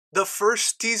The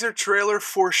first teaser trailer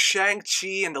for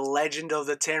Shang-Chi and the Legend of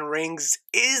the Ten Rings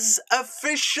is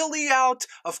officially out.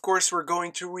 Of course, we're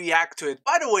going to react to it.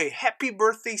 By the way, happy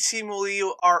birthday, Simu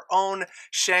Liu, our own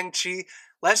Shang-Chi.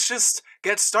 Let's just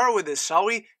get started with this, shall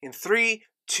we? In 3,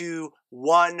 2,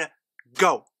 1,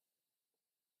 go!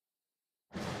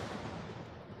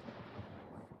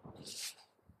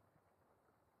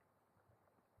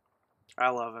 I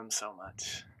love him so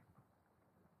much.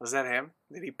 Was that him?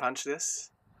 Did he punch this?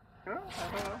 I don't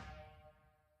know.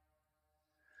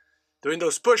 Doing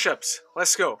those push-ups.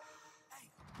 Let's go.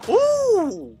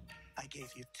 Ooh! I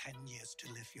gave you 10 years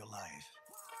to live your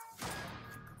life.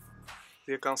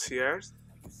 The concierge?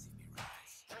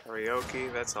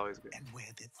 Karaoke, that's always good. And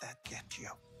where did that get you?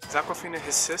 Is Aquafina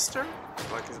his sister?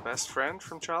 Like his best friend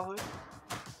from childhood?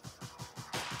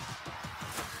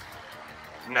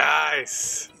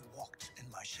 Nice! You walked in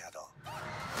my shadow.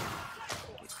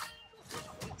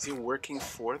 Is he working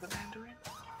for the Mandarin?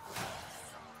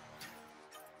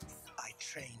 I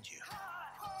trained you.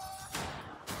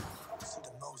 So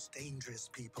the most dangerous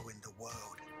people in the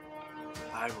world.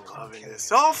 I'm loving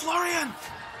this. Oh, Florian!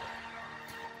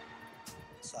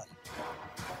 Son,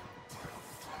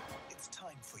 it's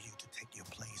time for you to take your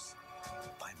place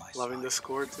by my Loving side. the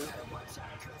score too.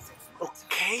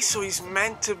 Okay, so he's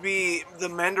meant to be the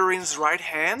Mandarin's right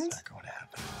hand? That's not gonna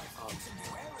happen. Oh,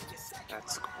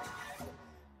 that's cool.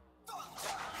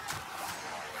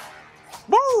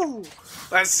 Woo!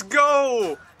 Let's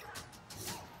go!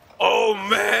 Oh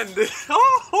man! You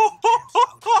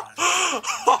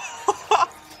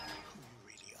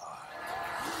really are.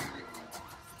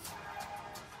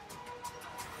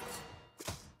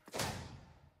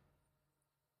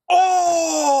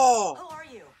 Oh! Who are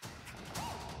you?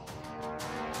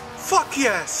 Fuck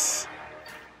yes!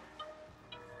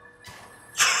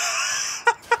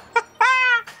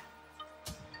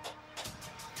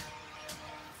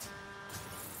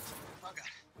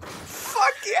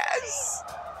 Fuck yes!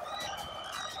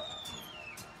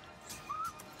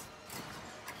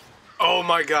 Oh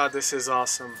my god, this is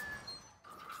awesome.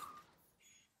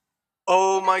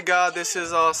 Oh my god, this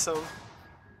is awesome.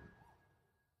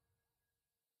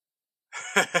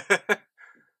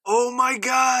 Oh my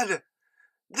god!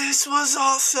 This was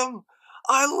awesome!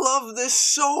 I love this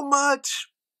so much!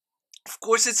 Of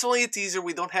course, it's only a teaser.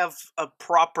 We don't have a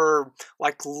proper,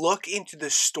 look into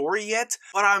the story yet.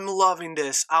 But I'm loving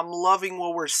this. I'm loving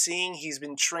what we're seeing. He's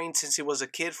been trained since he was a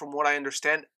kid, from what I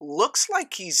understand. Looks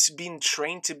like he's been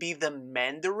trained to be the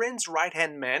Mandarin's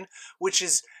right-hand man, which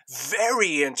is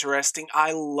very interesting.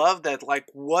 I love that.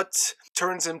 What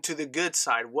turns him to the good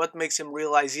side? What makes him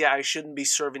realize, yeah, I shouldn't be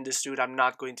serving this dude. I'm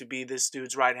not going to be this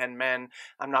dude's right-hand man.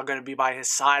 I'm not going to be by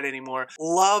his side anymore.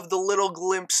 Love the little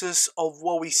glimpses of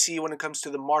what we see when it comes to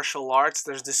the martial arts.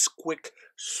 There's this quick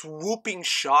swooping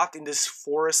shot in this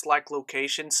forest-like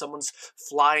location. Someone's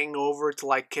flying over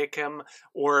to kick him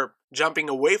or jumping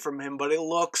away from him, but it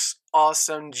looks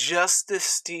awesome. Just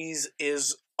this tease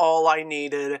is all I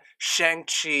needed.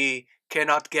 Shang-Chi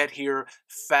cannot get here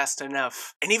fast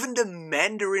enough. And even the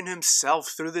Mandarin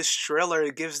himself, through this trailer,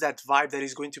 it gives that vibe that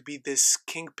he's going to be this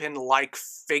kingpin-like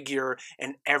figure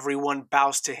and everyone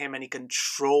bows to him and he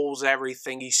controls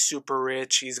everything. He's super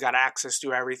rich, he's got access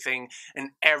to everything and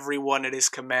everyone at his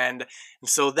command. And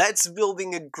so that's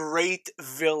building a great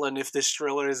villain if this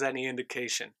trailer is any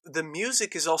indication. The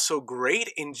music is also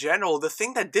great in general. The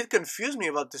thing that did confuse me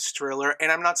about this trailer,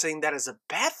 and I'm not saying that as a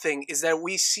bad thing, is that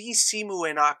we see Simu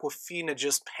and Aquafina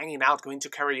just hanging out, going to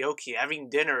karaoke, having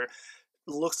dinner.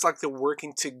 Looks like they're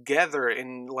working together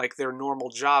in their normal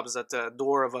jobs at the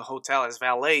door of a hotel as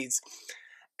valets.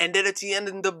 And then at the end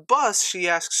in the bus, she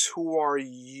asks, "Who are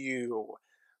you?"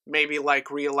 Maybe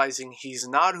realizing he's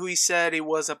not who he said he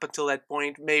was up until that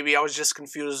point. Maybe I was just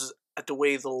confused at the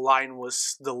way the line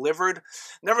was delivered.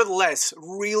 Nevertheless,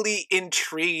 really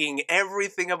intriguing.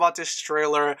 Everything about this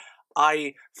trailer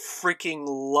I freaking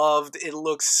loved. It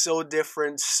looks so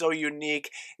different, so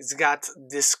unique. It's got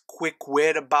this quick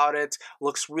wit about it.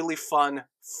 Looks really fun,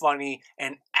 funny,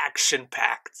 and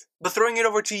action-packed. But throwing it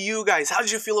over to you guys, how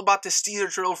did you feel about this teaser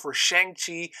trailer for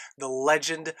Shang-Chi, The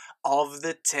Legend of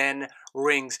the Ten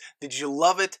Rings? Did you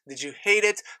love it? Did you hate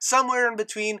it? Somewhere in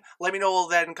between. Let me know all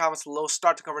that in comments below.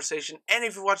 Start the conversation. And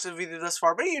if you watched the video thus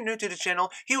far, but you're new to the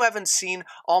channel, you haven't seen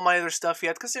all my other stuff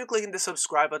yet, consider clicking the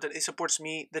subscribe button. It supports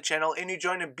me, the channel, and you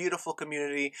join a beautiful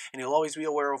community, and you'll always be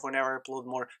aware of whenever I upload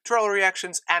more trailer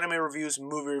reactions, anime reviews,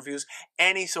 movie reviews,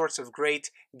 any sorts of great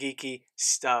geeky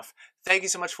stuff. Thank you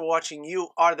so much for watching. You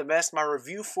are the best. My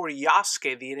review for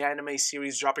Yasuke, the anime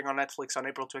series dropping on Netflix on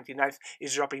April 29th,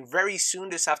 is dropping very soon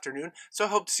this afternoon. So I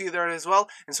hope to see you there as well.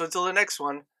 And so until the next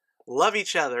one, love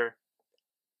each other.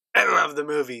 I love the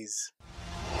movies.